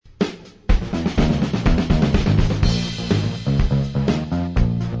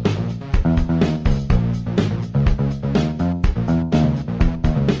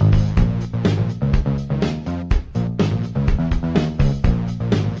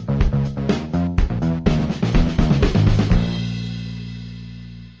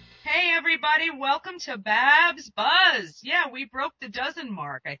to Babs Buzz. Yeah, we broke the dozen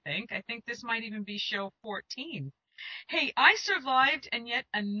mark, I think. I think this might even be show 14. Hey, I survived and yet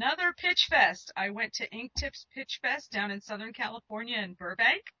another Pitch Fest. I went to Ink Tips Pitch Fest down in Southern California in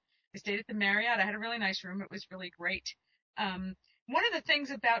Burbank. I stayed at the Marriott. I had a really nice room. It was really great. One of the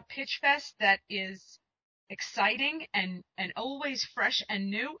things about Pitch Fest that is exciting and always fresh and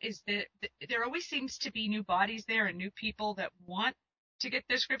new is that there always seems to be new bodies there and new people that want to get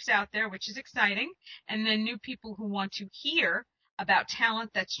their scripts out there, which is exciting, and then new people who want to hear about talent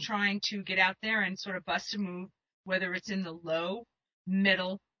that's trying to get out there and sort of bust a move, whether it's in the low,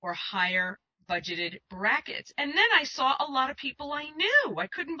 middle, or higher budgeted brackets. And then I saw a lot of people I knew. I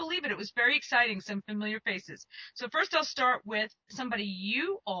couldn't believe it. It was very exciting, some familiar faces. So first I'll start with somebody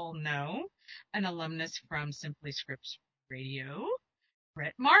you all know, an alumnus from Simply Scripts Radio,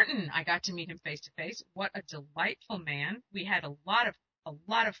 Brett Martin. I got to meet him face to face. What a delightful man. We had a lot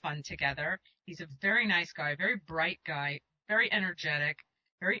of fun together. He's a very nice guy, very bright guy, very energetic,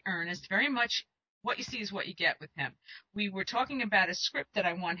 very earnest, very much what you see is what you get with him. We were talking about a script that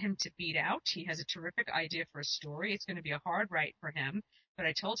I want him to beat out. He has a terrific idea for a story. It's going to be a hard write for him, but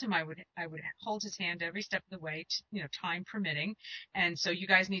I told him I would hold his hand every step of the way, time permitting. And so you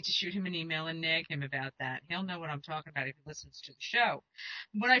guys need to shoot him an email and nag him about that. He'll know what I'm talking about if he listens to the show.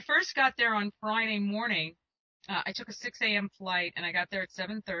 When I first got there on Friday morning, I took a 6 a.m. flight, and I got there at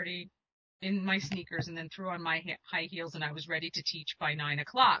 7:30 in my sneakers and then threw on my high heels, and I was ready to teach by 9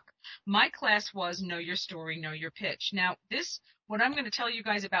 o'clock. My class was Know Your Story, Know Your Pitch. Now, what I'm going to tell you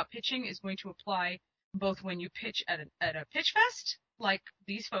guys about pitching is going to apply both when you pitch at a pitch fest, like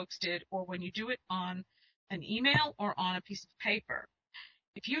these folks did, or when you do it on an email or on a piece of paper.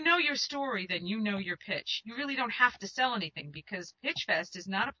 If you know your story, then you know your pitch. You really don't have to sell anything, because Pitch Fest is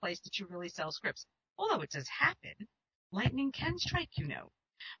not a place that you really sell scripts. Although it does happen. Lightning can strike,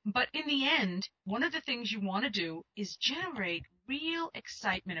 But in the end, one of the things you want to do is generate real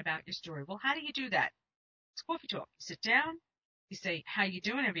excitement about your story. Well, how do you do that? It's coffee talk. You sit down, you say, how you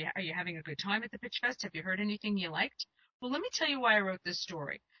doing? Are you having a good time at the Pitch Fest? Have you heard anything you liked? Well, let me tell you why I wrote this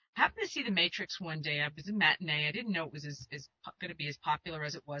story. I happened to see The Matrix one day. I was in matinee. I didn't know it was going to be as popular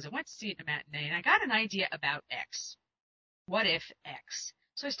as it was. I went to see it in a matinee, and I got an idea about X. What if X?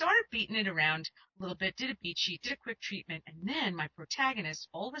 So I started beating it around a little bit, did a beat sheet, did a quick treatment, and then my protagonist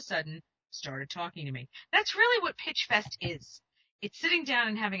all of a sudden started talking to me. That's really what Pitch Fest is. It's sitting down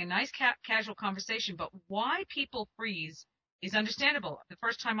and having a nice casual conversation, but why people freeze is understandable. The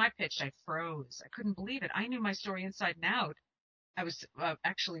first time I pitched, I froze. I couldn't believe it. I knew my story inside and out. I was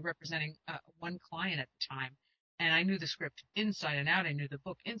actually representing one client at the time, and I knew the script inside and out. I knew the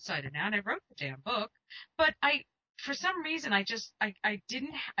book inside and out. I wrote the damn book, but for some reason, I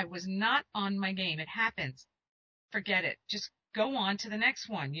was not on my game. It happens. Forget it. Just go on to the next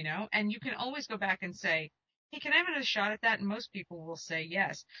one, and you can always go back and say, hey, can I have another shot at that? And most people will say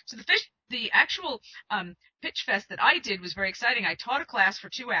yes. So the actual Pitch Fest that I did was very exciting. I taught a class for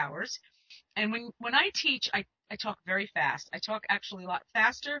 2 hours, and when I teach, I talk very fast. I talk actually a lot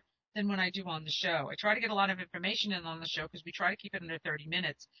faster than when I do on the show. I try to get a lot of information in on the show because we try to keep it under 30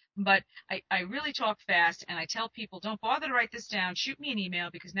 minutes. But I really talk fast, and I tell people, don't bother to write this down. Shoot me an email,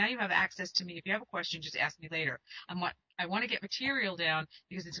 because now you have access to me. If you have a question, just ask me later. I want to get material down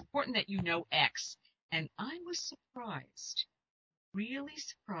because it's important that you know X. And I was surprised, really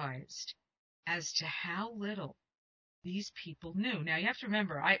surprised, as to how little these people knew. Now, you have to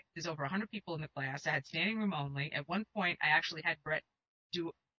remember, there's over 100 people in the class. I had standing room only. At one point, I actually had Brett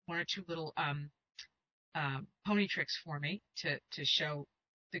do one or two little pony tricks for me to show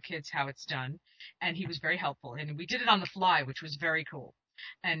the kids how it's done, and he was very helpful. And we did it on the fly, which was very cool.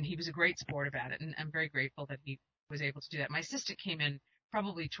 And he was a great sport about it, and I'm very grateful that he was able to do that. My assistant came in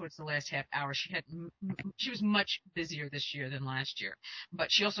probably towards the last half hour. She was much busier this year than last year,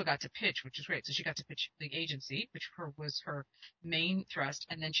 but she also got to pitch, which was great. So she got to pitch the agency, which was her main thrust,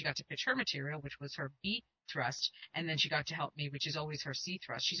 and then she got to pitch her material, which was her B thrust, and then she got to help me, which is always her C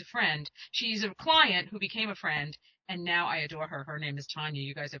thrust. She's a friend. She's a client who became a friend, and now I adore her. Her name is Tanya.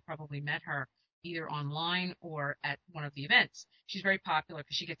 You guys have probably met her either online or at one of the events. She's very popular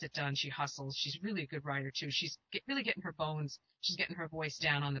because she gets it done. She hustles. She's really a good writer, too. She's really getting her bones. She's getting her voice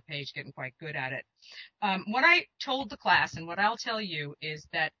down on the page, getting quite good at it. What I told the class, and what I'll tell you, is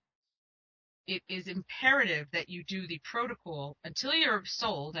that it is imperative that you do the protocol until you're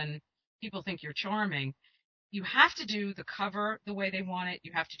sold and people think you're charming. You have to do the cover the way they want it.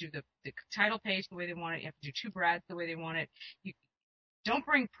 You have to do the title page the way they want it. You have to do 2 brads the way they want it. You don't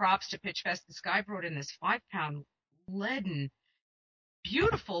bring props to Pitch Fest. This guy brought in this 5-pound leaden,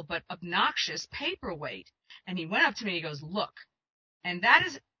 beautiful but obnoxious paperweight. And he went up to me and he goes, look. And that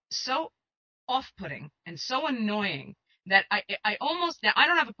is so off-putting and so annoying that I almost, now I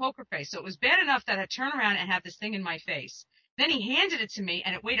don't have a poker face, so it was bad enough that I turn around and have this thing in my face. Then he handed it to me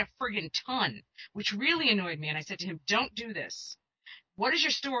and it weighed a friggin' ton, which really annoyed me. And I said to him, don't do this. What is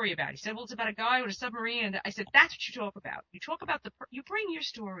your story about? He said, well, it's about a guy with a submarine. And I said, that's what you talk about. You talk about you bring your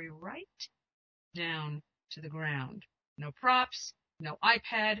story right down to the ground. No props, no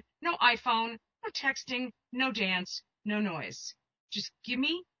iPad, no iPhone, no texting, no dance, no noise. Just give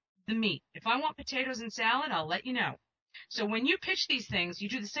me the meat. If I want potatoes and salad, I'll let you know. So when you pitch these things, you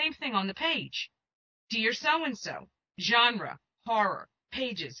do the same thing on the page. Dear so-and-so, genre, horror,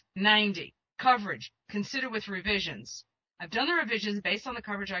 pages, 90, coverage, consider with revisions. I've done the revisions based on the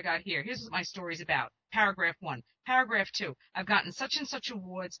coverage I got here. Here's what my story's about. Paragraph 1. Paragraph 2. I've gotten such and such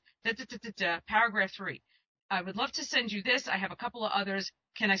awards. Paragraph 3. I would love to send you this. I have a couple of others.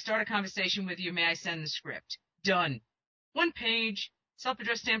 Can I start a conversation with you? May I send the script? Done. 1 page,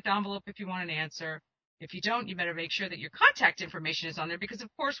 self-addressed stamped envelope if you want an answer. If you don't, you better make sure that your contact information is on there because, of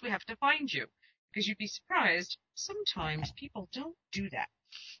course, we have to find you. Because you'd be surprised, sometimes people don't do that.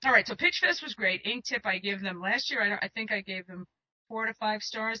 All right, so PitchFest was great. Ink Tip, I give them last year. I think I gave them 4 out of 5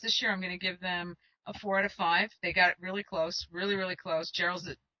 stars. This year, I'm going to give them a 4 out of 5. They got it really close, really, really close.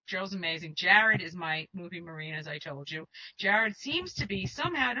 Gerald's amazing. Jared is my movie marine, as I told you. Jared seems to be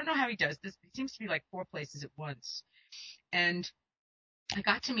somehow, I don't know how he does this, he seems to be like 4 places at once. And I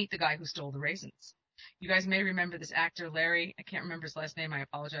got to meet the guy who stole the raisins. You guys may remember this actor, Larry. I can't remember his last name. I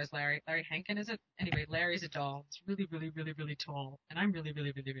apologize, Larry. Larry Hankin, is it? Anyway, Larry's a doll. It's really, really, really, really tall. And I'm really,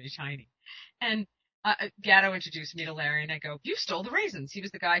 really, really, really tiny. And Gatto introduced me to Larry, and I go, you stole the raisins. He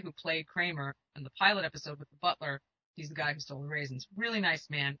was the guy who played Kramer in the pilot episode with the butler. He's the guy who stole the raisins. Really nice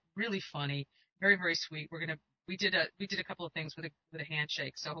man. Really funny. Very, very sweet. We did a couple of things with a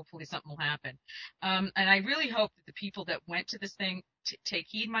handshake, so hopefully something will happen. And I really hope that the people that went to this thing take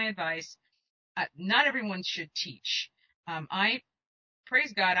heed my advice. Not everyone should teach. I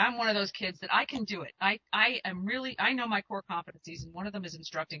praise God, I'm one of those kids that I can do it. I know my core competencies, and one of them is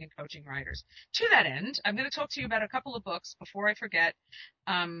instructing and coaching writers. To that end, I'm going to talk to you about a couple of books before I forget.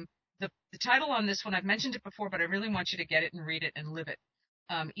 The title on this one, I've mentioned it before, but I really want you to get it and read it and live it.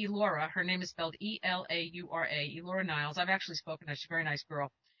 Elora, her name is spelled E-L-A-U-R-A, Elora Niles. I've actually spoken to her. She's a very nice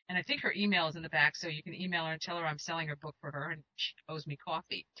girl. And I think her email is in the back, so you can email her and tell her I'm selling her book for her, and she owes me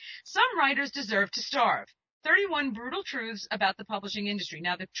coffee. Some writers deserve to starve. 31 brutal truths about the publishing industry.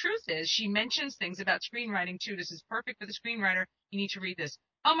 Now, the truth is, she mentions things about screenwriting, too. This is perfect for the screenwriter. You need to read this.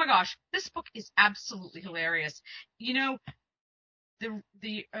 Oh, my gosh. This book is absolutely hilarious. You know,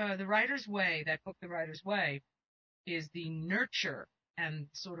 The Writer's Way, that book, The Writer's Way, is the nurture and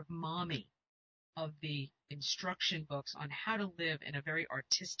sort of mommy of the instruction books on how to live in a very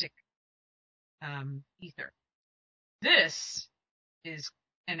artistic ether. This is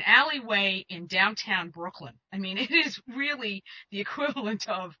an alleyway in downtown Brooklyn. I mean, it is really the equivalent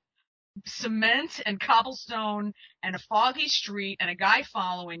of cement and cobblestone and a foggy street and a guy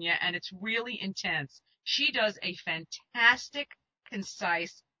following you, and it's really intense. She does a fantastic,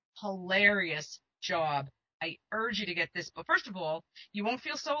 concise, hilarious job. I urge you to get this book. First of all, you won't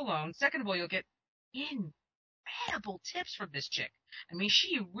feel so alone. Second of all, you'll get incredible tips from this chick. I mean,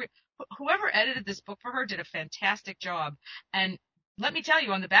 whoever edited this book for her did a fantastic job. And let me tell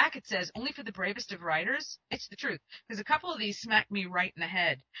you, on the back it says, only for the bravest of writers. It's the truth. Because a couple of these smacked me right in the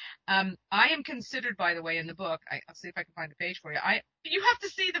head. I am considered, by the way, in the book, I'll see if I can find a page for you. You have to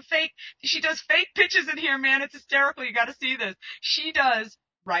see the fake, she does fake pitches in here, man. It's hysterical. You got to see this. She does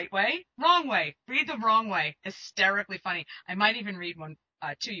right way, wrong way. Read them wrong way. Hysterically funny. I might even read one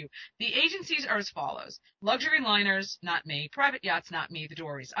to you. The agencies are as follows. Luxury liners, not me. Private yachts, not me. The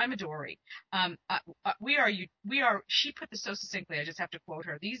Dories. I'm a Dory. We are, she put this so succinctly, I just have to quote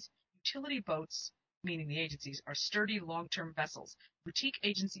her. These utility boats, meaning the agencies, are sturdy long-term vessels. Boutique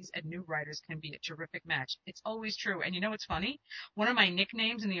agencies and new writers can be a terrific match. It's always true. And you know what's funny? One of my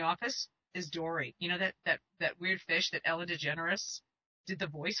nicknames in the office is Dory. You know that weird fish that Ellen DeGeneres did the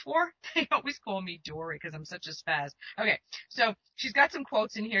voice for? They always call me Dory because I'm such a spaz. Okay, so she's got some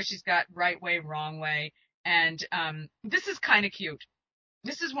quotes in here. She's got right way, wrong way, and this is kind of cute.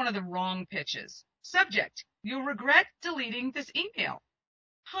 This is one of the wrong pitches. Subject: you'll regret deleting this email.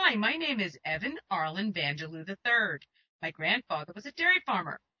 Hi, my name is Evan Arlen Vangelou III. My grandfather was a dairy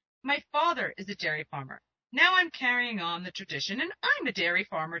farmer. My father is a dairy farmer. Now I'm carrying on the tradition, and I'm a dairy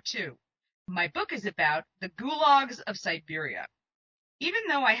farmer too. My book is about the gulags of Siberia. Even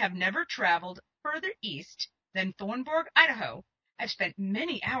though I have never traveled further east than Thornburg, Idaho, I've spent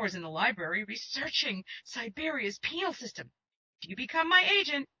many hours in the library researching Siberia's penal system. If you become my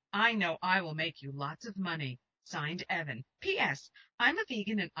agent, I know I will make you lots of money. Signed, Evan. P.S. I'm a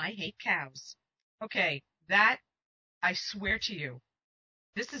vegan and I hate cows. Okay, that, I swear to you,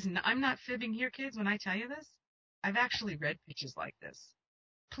 I'm not fibbing here, kids, when I tell you this. I've actually read pitches like this.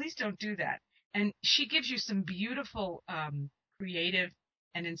 Please don't do that. And she gives you some beautiful, creative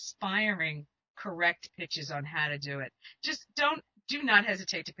and inspiring correct pitches on how to do it. Just do not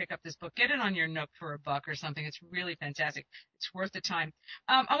hesitate to pick up this book. Get it on your Nook for $1 or something. It's really fantastic. It's worth the time.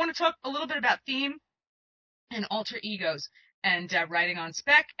 I want to talk a little bit about theme and alter egos and writing on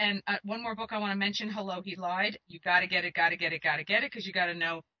spec. And one more book I want to mention, Hello, He Lied. You got to get it, because you got to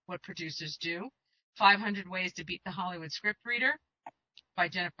know what producers do. 500 Ways to Beat the Hollywood Scriptwriter by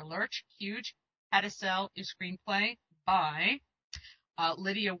Jennifer Lurch. Huge. How to Sell Your Screenplay by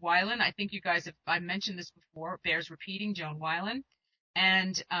Lydia Weiland. I think you guys have, I mentioned this before, bears repeating, Joan Weiland.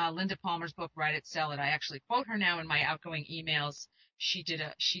 And Linda Palmer's book, Write It, Sell It. I actually quote her now in my outgoing emails. She did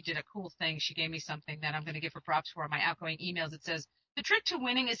a cool thing. She gave me something that I'm going to give her props for in my outgoing emails. It says, the trick to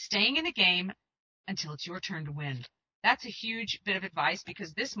winning is staying in the game until it's your turn to win. That's a huge bit of advice,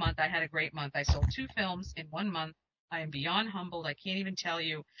 because this month I had a great month. I sold 2 films in 1 month. I am beyond humbled. I can't even tell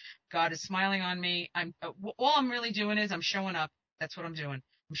you. God is smiling on me. All I'm really doing is I'm showing up. That's what I'm doing.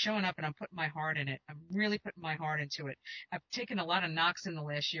 I'm showing up and I'm putting my heart in it. I'm really putting my heart into it. I've taken a lot of knocks in the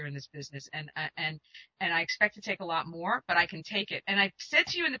last year in this business, and I expect to take a lot more, but I can take it. And I've said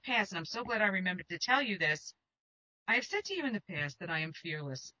to you in the past, and I'm so glad I remembered to tell you this, I have said to you in the past that I am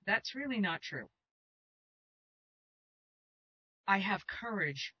fearless. That's really not true. I have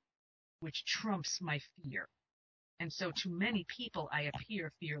courage, which trumps my fear. And so to many people, I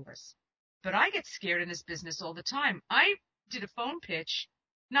appear fearless. But I get scared in this business all the time. I did a phone pitch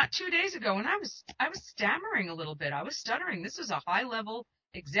not 2 days ago, and I was stammering a little bit. I was stuttering. This was a high-level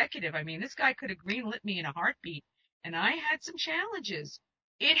executive. I mean, this guy could have greenlit me in a heartbeat, and I had some challenges.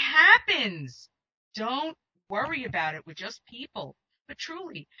 It happens. Don't worry about it. We're just people. But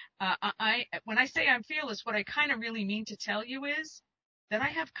truly, when I say I'm fearless, what I kind of really mean to tell you is that I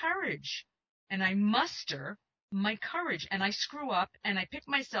have courage, and I muster my courage, and I screw up, and I pick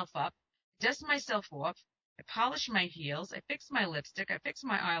myself up, dust myself off, I polish my heels, I fix my lipstick, I fix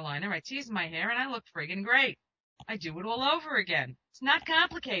my eyeliner, I tease my hair, and I look friggin' great. I do it all over again. It's not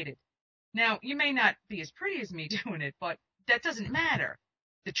complicated. Now, you may not be as pretty as me doing it, but that doesn't matter.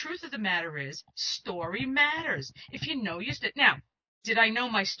 The truth of the matter is, story matters. If you know you stood. Now, did I know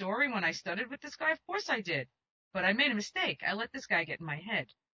my story when I studied with this guy? Of course I did. But I made a mistake. I let this guy get in my head.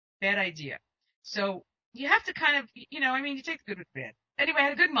 Bad idea. So you have to kind of, you take the good with the bad. Anyway, I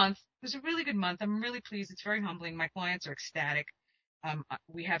had a good month. It was a really good month. I'm really pleased. It's very humbling. My clients are ecstatic.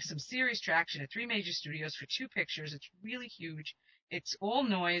 We have some serious traction at 3 major studios for 2 pictures. It's really huge. It's all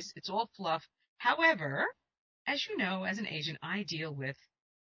noise. It's all fluff. However, as you know, as an agent, I deal with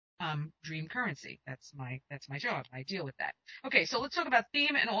dream currency. That's my job. I deal with that. Okay, so let's talk about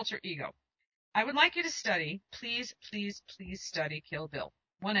theme and alter ego. I would like you to study, please, please, please study Kill Bill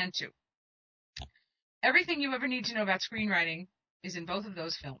 1 and 2. Everything you ever need to know about screenwriting is in both of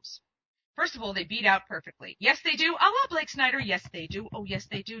those films. First of all, they beat out perfectly. Yes, they do. A la Blake Snyder. Yes, they do. Oh, yes,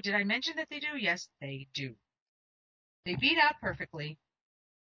 they do. Did I mention that they do? Yes, they do. They beat out perfectly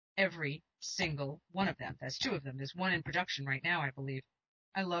every single one of them. That's 2 of them. There's 1 in production right now, I believe.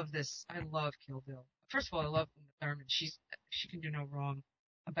 I love this. I love Kill Bill. First of all, I love Uma Thurman. She can do no wrong.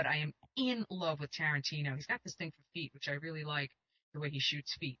 But I am in love with Tarantino. He's got this thing for feet, which I really like, the way he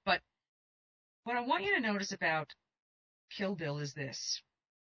shoots feet. But what I want you to notice about Kill Bill is this.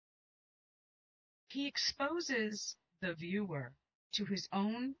 He exposes the viewer to his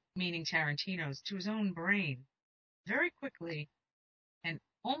own, meaning Tarantino's, to his own brain very quickly and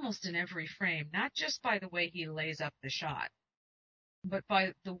almost in every frame, not just by the way he lays up the shot, but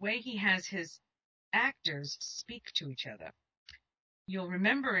by the way he has his actors speak to each other. You'll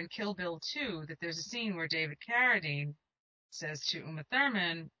remember in Kill Bill 2 that there's a scene where David Carradine says to Uma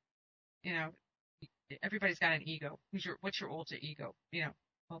Thurman, everybody's got an ego. What's your alter ego?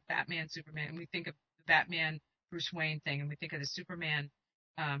 Well, Batman, Superman, and we think of the Batman, Bruce Wayne thing, and we think of the Superman,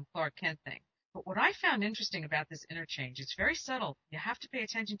 Clark Kent thing. But what I found interesting about this interchange, it's very subtle. You have to pay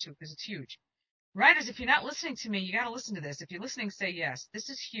attention to it because it's huge. Writers, if you're not listening to me, you got to listen to this. If you're listening, say yes. This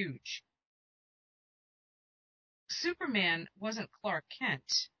is huge. Superman wasn't Clark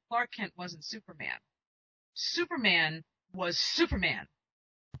Kent. Clark Kent wasn't Superman. Superman was Superman.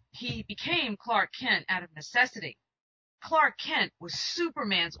 He became Clark Kent out of necessity. Clark Kent was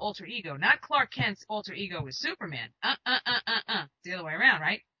Superman's alter ego, not Clark Kent's alter ego was Superman. It's the other way around,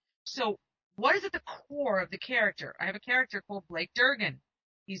 right? So what is at the core of the character? I have a character called Blake Durgan.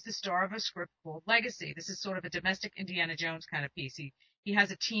 He's the star of a script called Legacy. This is sort of a domestic Indiana Jones kind of piece. He has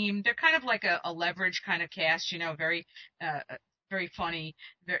a team. They're kind of like a leverage kind of cast, very very funny,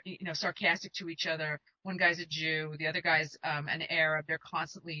 very, sarcastic to each other. One guy's a Jew, the other guy's an Arab. They're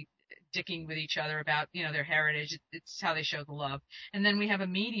constantly dicking with each other about, their heritage. It's how they show the love. And then we have a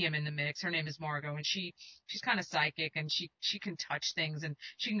medium in the mix. Her name is Margot, and she's kind of psychic, and she can touch things, and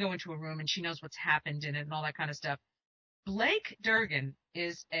she can go into a room and she knows what's happened in it and all that kind of stuff. Blake Durgan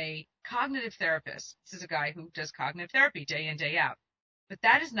is a cognitive therapist. This is a guy who does cognitive therapy day in, day out. But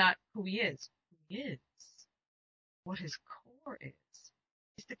that is not who he is. Who he is, what his core is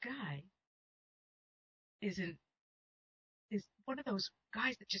the guy is one of those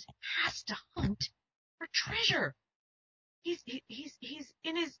guys that just has to hunt for treasure. He's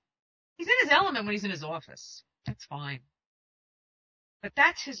in his element when he's in his office. That's fine. But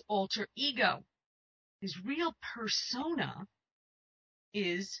that's his alter ego. His real persona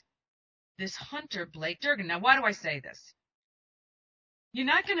is this hunter, Blake Durgan. Now, why do I say this? You're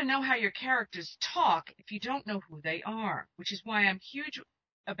not going to know how your characters talk if you don't know who they are, which is why I'm huge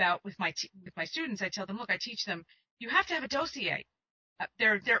about with my students. I tell them, look, I teach them, you have to have a dossier.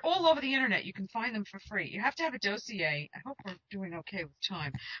 They're all over the internet. You can find them for free. You have to have a dossier. I hope we're doing okay with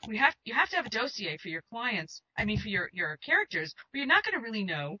time. You have to have a dossier for your clients. I mean, for your characters, where you're not going to really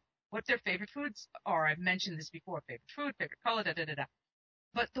know what their favorite foods are. I've mentioned this before: favorite food, favorite color, da da da da.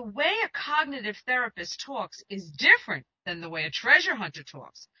 But the way a cognitive therapist talks is different than the way a treasure hunter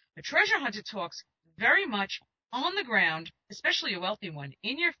talks. A treasure hunter talks very much on the ground, especially a wealthy one,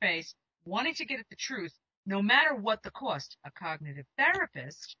 in your face, wanting to get at the truth, no matter what the cost. A cognitive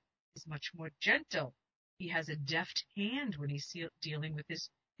therapist is much more gentle. He has a deft hand when he's dealing with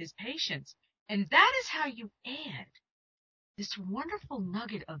his patients. And that is how you add this wonderful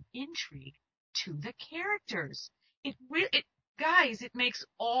nugget of intrigue to the characters. Guys, it makes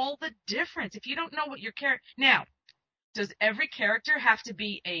all the difference. If you don't know what your character... Now, does every character have to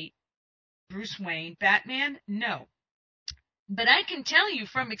be a Bruce Wayne Batman? No. But I can tell you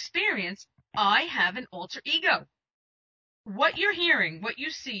from experience, I have an alter ego. What you're hearing, what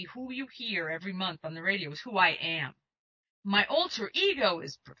you see, who you hear every month on the radio is who I am. My alter ego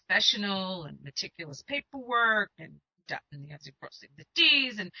is professional and meticulous paperwork and crossing the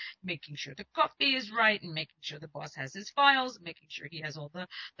T's and making sure the coffee is right and making sure the boss has his files, making sure he has all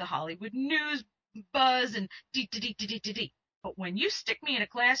the Hollywood news buzz and d. But when you stick me in a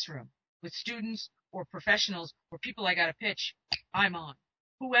classroom with students or professionals or people I got to pitch, I'm on.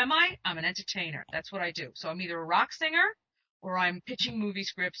 Who am I? I'm an entertainer. That's what I do. So I'm either a rock singer or I'm pitching movie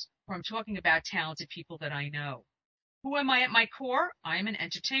scripts or I'm talking about talented people that I know. Who am I at my core? I'm an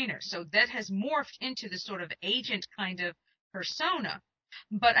entertainer. So that has morphed into this sort of agent kind of persona.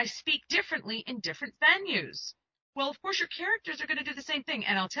 But I speak differently in different venues. Well, of course, your characters are going to do the same thing.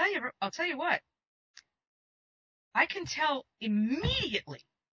 And I'll tell you what. I can tell immediately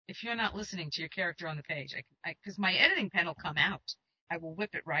if you're not listening to your character on the page. Because my editing pen will come out. I will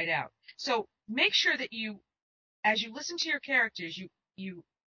whip it right out. So make sure that as you listen to your characters, you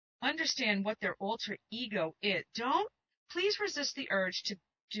understand what their alter ego is. Please resist the urge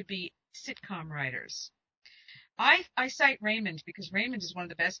to be sitcom writers. I cite Raymond because Raymond is one of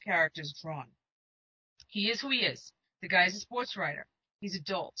the best characters drawn. He is who he is. The guy's a sports writer. He's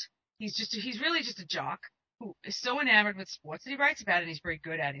adult. He's really just a jock who is so enamored with sports that he writes about it and he's very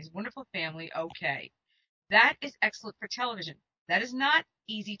good at it. He's a wonderful family. Okay. That is excellent for television. That is not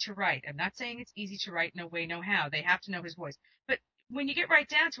easy to write. I'm not saying it's easy to write, no way, no how. They have to know his voice. But when you get right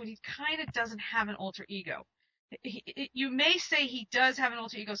down to it, he kind of doesn't have an alter ego. You may say he does have an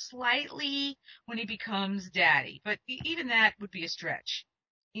alter ego slightly when he becomes daddy, but even that would be a stretch.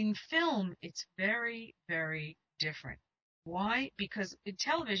 In film, it's very, very different. Why? Because in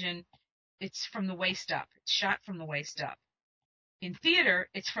television, it's from the waist up. It's shot from the waist up. In theater,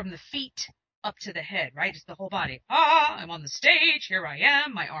 it's from the feet up to the head, right? It's the whole body. I'm on the stage. Here I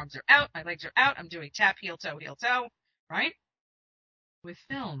am. My arms are out. My legs are out. I'm doing tap, heel, toe, right? With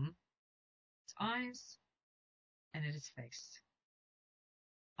film, it's eyes and it is face.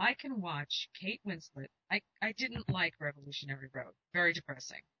 I can watch Kate Winslet. I didn't like Revolutionary Road. Very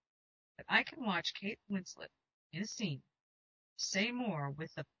depressing. But I can watch Kate Winslet in a scene say more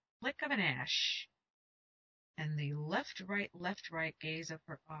with the flick of an ash and the left, right gaze of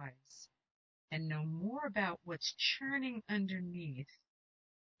her eyes and know more about what's churning underneath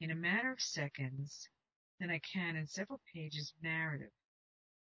in a matter of seconds than I can in several pages of narrative.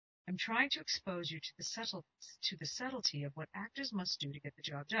 I'm trying to expose you to the subtlety of what actors must do to get the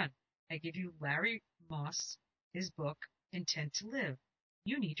job done. I give you Larry Moss, his book, Intent to Live.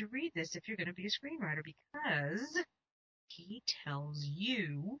 You need to read this if you're going to be a screenwriter because he tells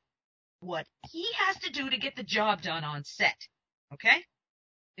you what he has to do to get the job done on set. Okay?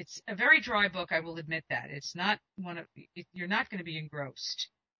 It's a very dry book, I will admit that. It's not you're not going to be engrossed,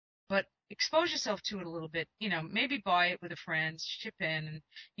 but expose yourself to it a little bit. Maybe buy it with a friend, chip in,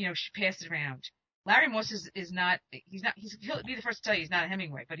 and pass it around. Larry Moss is not. He'll be the first to tell you he's not a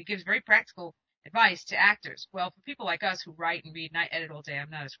Hemingway, but he gives very practical advice to actors. Well, for people like us who write and read, and I edit all day, I'm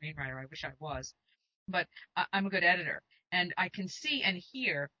not a screenwriter. I wish I was, but I'm a good editor, and I can see and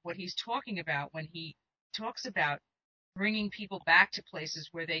hear what he's talking about when he talks about bringing people back to places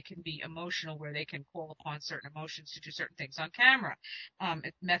where they can be emotional, where they can call upon certain emotions to do certain things on camera.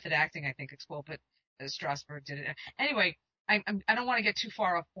 Method acting, I think it's called, but Strasberg did it. Anyway, I don't want to get too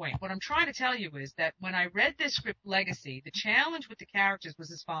far off point. What I'm trying to tell you is that when I read this script, Legacy, the challenge with the characters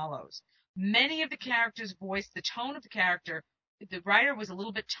was as follows. Many of the characters voiced the tone of the character. The writer was a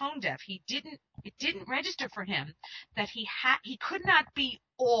little bit tone deaf. It didn't register for him that he could not be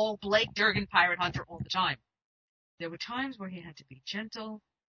all Blake Durgan Pirate Hunter all the time. There were times where he had to be gentle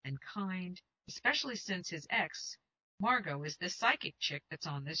and kind, especially since his ex, Margot, is this psychic chick that's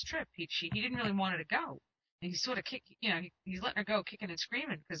on this trip. He didn't really want her to go. And he's sort of he's letting her go kicking and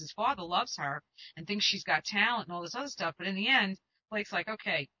screaming because his father loves her and thinks she's got talent and all this other stuff. But in the end, Blake's like,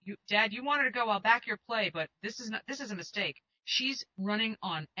 okay, Dad, you want her to go, I'll back your play, but this is a mistake. She's running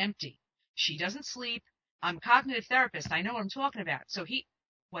on empty. She doesn't sleep. I'm a cognitive therapist. I know what I'm talking about. So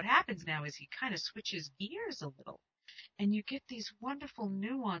what happens now is he kind of switches gears a little. And you get these wonderful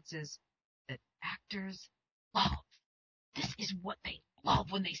nuances that actors love. This is what they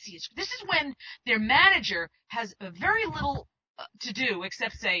love when they see it. This is when their manager has very little to do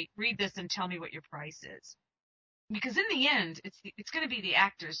except say, read this and tell me what your price is. Because in the end, it's going to be the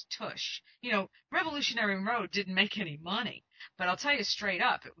actor's tush. Revolutionary Road didn't make any money, but I'll tell you straight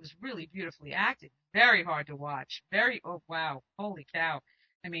up, it was really beautifully acted. Very hard to watch. Oh wow, holy cow.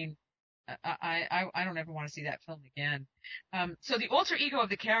 I mean, I don't ever want to see that film again. So the alter ego of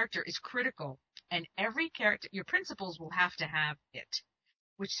the character is critical, and every character, your principals will have to have it,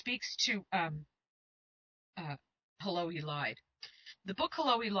 which speaks to Hello, He Lied. The book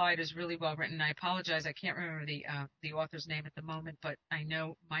Hello, He Lied is really well written. I apologize, I can't remember the author's name at the moment, but I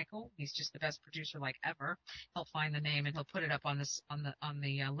know Michael. He's just the best producer like ever. He'll find the name and he'll put it up on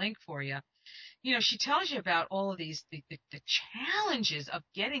the link for you. She tells you about all of these the challenges of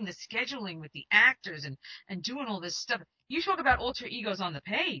getting the scheduling with the actors and doing all this stuff. You talk about alter egos on the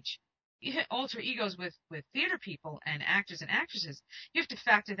page. You hit alter egos with theater people and actors and actresses. You have to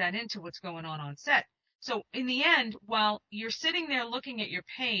factor that into what's going on set. So in the end, while you're sitting there looking at your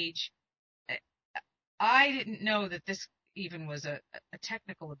page, I didn't know that this even was a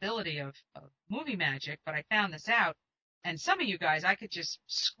technical ability of movie magic, but I found this out. And some of you guys, I could just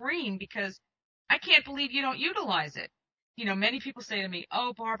scream because I can't believe you don't utilize it. Many people say to me,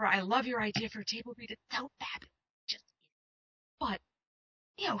 oh, Barbara, I love your idea for a table read. It's so fabulous. But,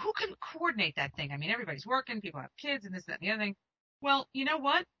 who can coordinate that thing? I mean, everybody's working, people have kids and this, that, and the other thing. Well, you know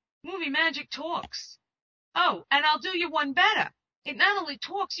what? Movie magic talks. Oh, and I'll do you one better. It not only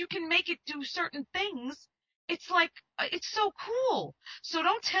talks, you can make it do certain things. It's like, it's so cool. So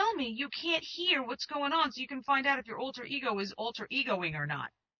don't tell me you can't hear what's going on so you can find out if your alter ego is alter egoing or not.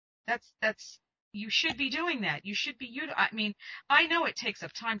 You should be doing that. You should be, I mean, I know it takes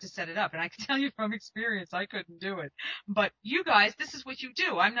up time to set it up, and I can tell you from experience I couldn't do it. But you guys, this is what you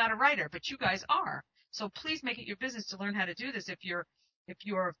do. I'm not a writer, but you guys are. So please make it your business to learn how to do this. If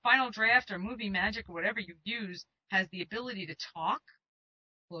your final draft or movie magic or whatever you use has the ability to talk,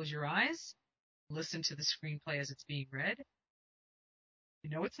 close your eyes, listen to the screenplay as it's being read.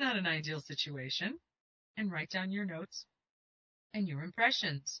 It's not an ideal situation, and write down your notes and your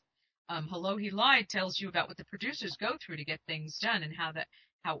impressions. Hello, He Lied tells you about what the producers go through to get things done and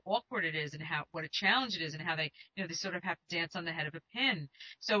how awkward it is and what a challenge it is and how they sort of have to dance on the head of a pin.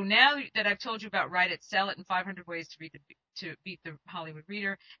 So now that I've told you about Write It, Sell It, and 500 Ways to Beat the Hollywood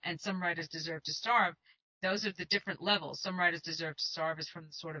Reader, and Some Writers Deserve to Starve, those are the different levels. Some Writers Deserve to Starve is from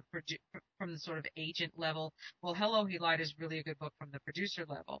the sort of agent level. Well, Hello, He Lied is really a good book from the producer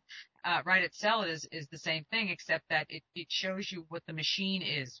level. Write It, Sell It is the same thing, except that it shows you what the machine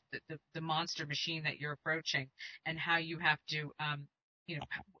is, the monster machine that you're approaching, and how you have to,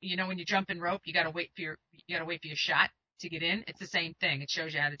 when you jump in rope, you gotta wait for your shot to get in. It's the same thing. It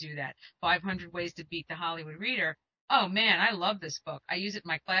shows you how to do that. 500 Ways to Beat the Hollywood Reader. Oh man, I love this book. I use it in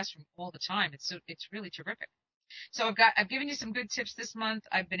my classroom all the time. It's really terrific. So I've given you some good tips this month.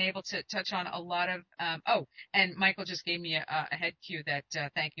 I've been able to touch on a lot of, and Michael just gave me a head cue that,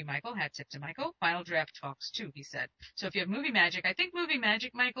 thank you, Michael, hat tip to Michael. Final Draft talks too, he said. So if you have Movie Magic, I think Movie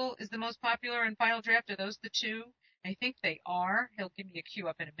Magic, Michael, is the most popular, and Final Draft, are those the two? I think they are. He'll give me a cue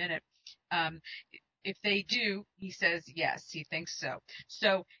up in a minute. if they do, he says yes, he thinks so.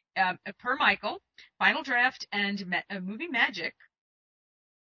 So, per Michael, Final Draft and Movie Magic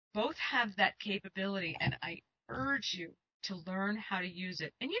both have that capability, and I urge you to learn how to use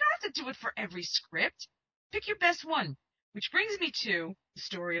it. And you don't have to do it for every script. Pick your best one, which brings me to the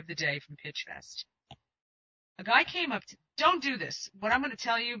story of the day from PitchFest. A guy came up to, don't do this. What I'm going to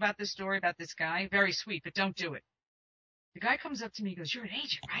tell you about this story about this guy, very sweet, but don't do it. The guy comes up to me, he goes, you're an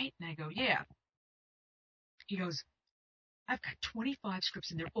agent, right? And I go, yeah. He goes, I've got 25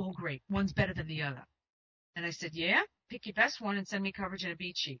 scripts and they're all great. One's better than the other. And I said, yeah? Pick your best one and send me coverage and a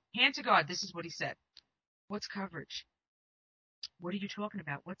beat sheet. Hand to God, this is what he said. What's coverage? What are you talking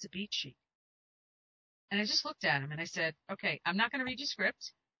about? What's a beat sheet? And I just looked at him and I said, okay, I'm not going to read your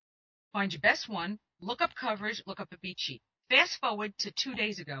script. Find your best one, look up coverage, look up a beat sheet. Fast forward to 2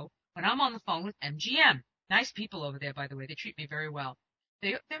 days ago when I'm on the phone with MGM. Nice people over there, by the way. They treat me very well.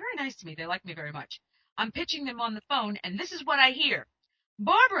 They're very nice to me. They like me very much. I'm pitching them on the phone, and this is what I hear.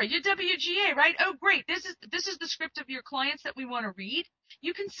 Barbara, you're WGA, right? Oh, great. This is the script of your clients that we want to read.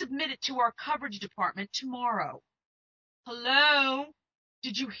 You can submit it to our coverage department tomorrow. Hello?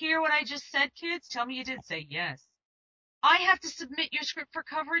 Did you hear what I just said, kids? Tell me you did. Say yes. I have to submit your script for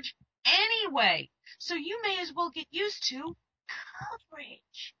coverage anyway, so you may as well get used to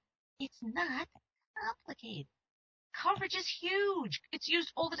coverage. It's not complicated. Coverage is huge. It's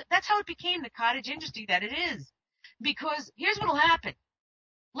used all the time. That's how it became the cottage industry that it is. Because here's what will happen.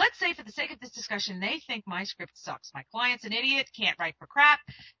 Let's say, for the sake of this discussion, they think my script sucks. My client's an idiot, can't write for crap,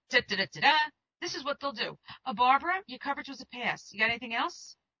 da-da-da-da-da. This is what they'll do. Barbara, your coverage was a pass. You got anything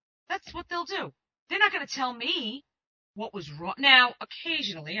else? That's what they'll do. They're not going to tell me what was wrong. Now,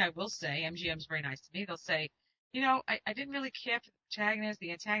 occasionally, I will say, MGM's very nice to me. They'll say, I didn't really care for the protagonist.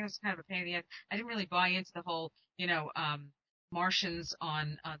 The antagonist was kind of a pain in the ass. I didn't really buy into the whole, Martians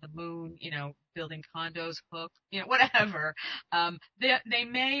on the moon, building condos, hook, whatever. They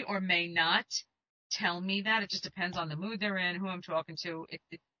may or may not tell me that. It just depends on the mood they're in, who I'm talking to.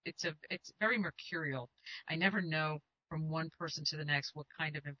 It's very mercurial. I never know from one person to the next what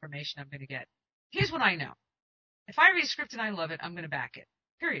kind of information I'm going to get. Here's what I know. If I read a script and I love it, I'm going to back it.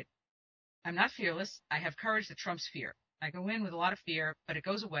 Period. I'm not fearless. I have courage that trumps fear. I go in with a lot of fear, but it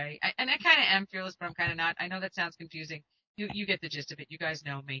goes away. And I kind of am fearless, but I'm kind of not. I know that sounds confusing. You get the gist of it. You guys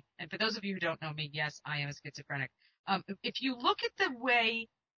know me. And for those of you who don't know me, yes, I am a schizophrenic. If you look at the way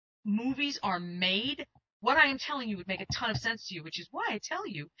movies are made, what I am telling you would make a ton of sense to you, which is why I tell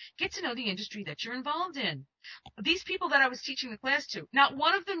you, get to know the industry that you're involved in. These people that I was teaching the class to, not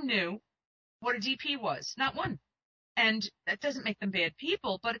one of them knew what a DP was. Not one. And that doesn't make them bad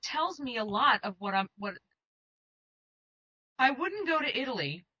people, but it tells me a lot of what I wouldn't go to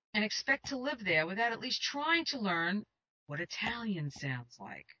Italy and expect to live there without at least trying to learn what Italian sounds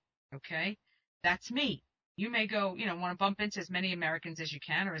like. Okay? That's me. You may go, want to bump into as many Americans as you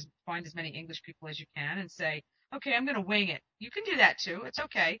can, or find as many English people as you can and say, okay, I'm going to wing it. You can do that too. It's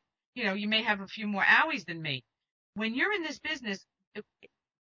okay. You may have a few more owies than me. When you're in this business,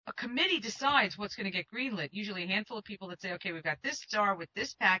 a committee decides what's going to get greenlit. Usually a handful of people that say, okay, we've got this star with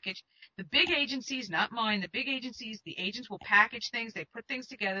this package. The big agencies, not mine, the big agencies, the agents will package things. They put things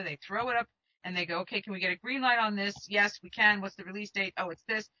together. They throw it up and they go, okay, can we get a green light on this? Yes, we can. What's the release date? Oh, it's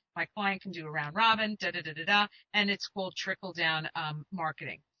this. My client can do a round robin, da-da-da-da-da. And it's called trickle down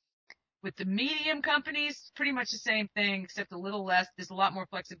marketing. With the medium companies, pretty much the same thing, except a little less. There's a lot more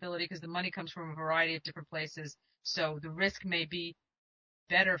flexibility because the money comes from a variety of different places. So the risk may be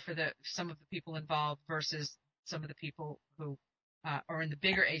better for some of the people involved versus some of the people who are in the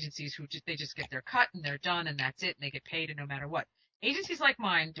bigger agencies who they just get their cut and they're done and that's it and they get paid and no matter what. Agencies like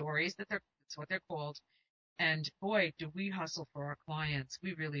mine, Dory's, that's what they're called. And boy, do we hustle for our clients.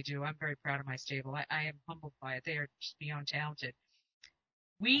 We really do. I'm very proud of my stable. I am humbled by it. They are just beyond talented.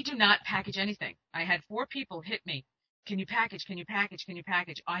 We do not package anything. I had 4 people hit me. Can you package? Can you package? Can you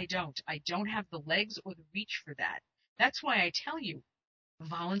package? I don't. I don't have the legs or the reach for that. That's why I tell you,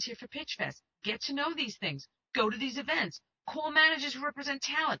 volunteer for PitchFest. Get to know these things. Go to these events. Call managers who represent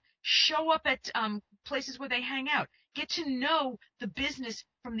talent. Show up at places where they hang out. Get to know the business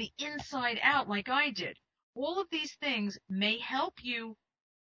from the inside out like I did. All of these things may help you,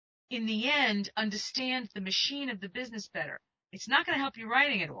 in the end, understand the machine of the business better. It's not going to help you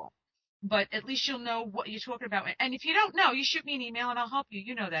writing it all, but at least you'll know what you're talking about. And if you don't know, you shoot me an email and I'll help you.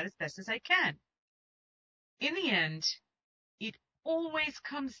 You know that as best as I can. In the end, it always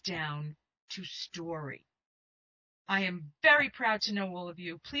comes down to story. I am very proud to know all of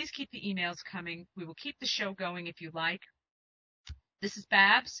you. Please keep the emails coming. We will keep the show going if you like. This is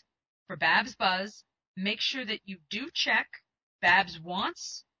Babs for Babs Buzz. Make sure that you do check Babs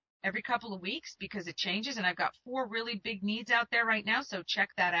Wants every couple of weeks because it changes, and I've got 4 really big needs out there right now, so check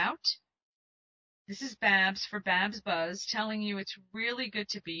that out. This is Babs for Babs Buzz telling you it's really good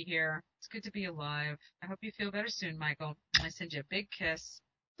to be here. It's good to be alive. I hope you feel better soon, Michael. I send you a big kiss.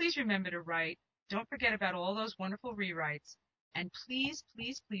 Please remember to write. Don't forget about all those wonderful rewrites. And please,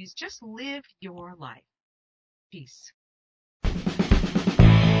 please, please just live your life. Peace.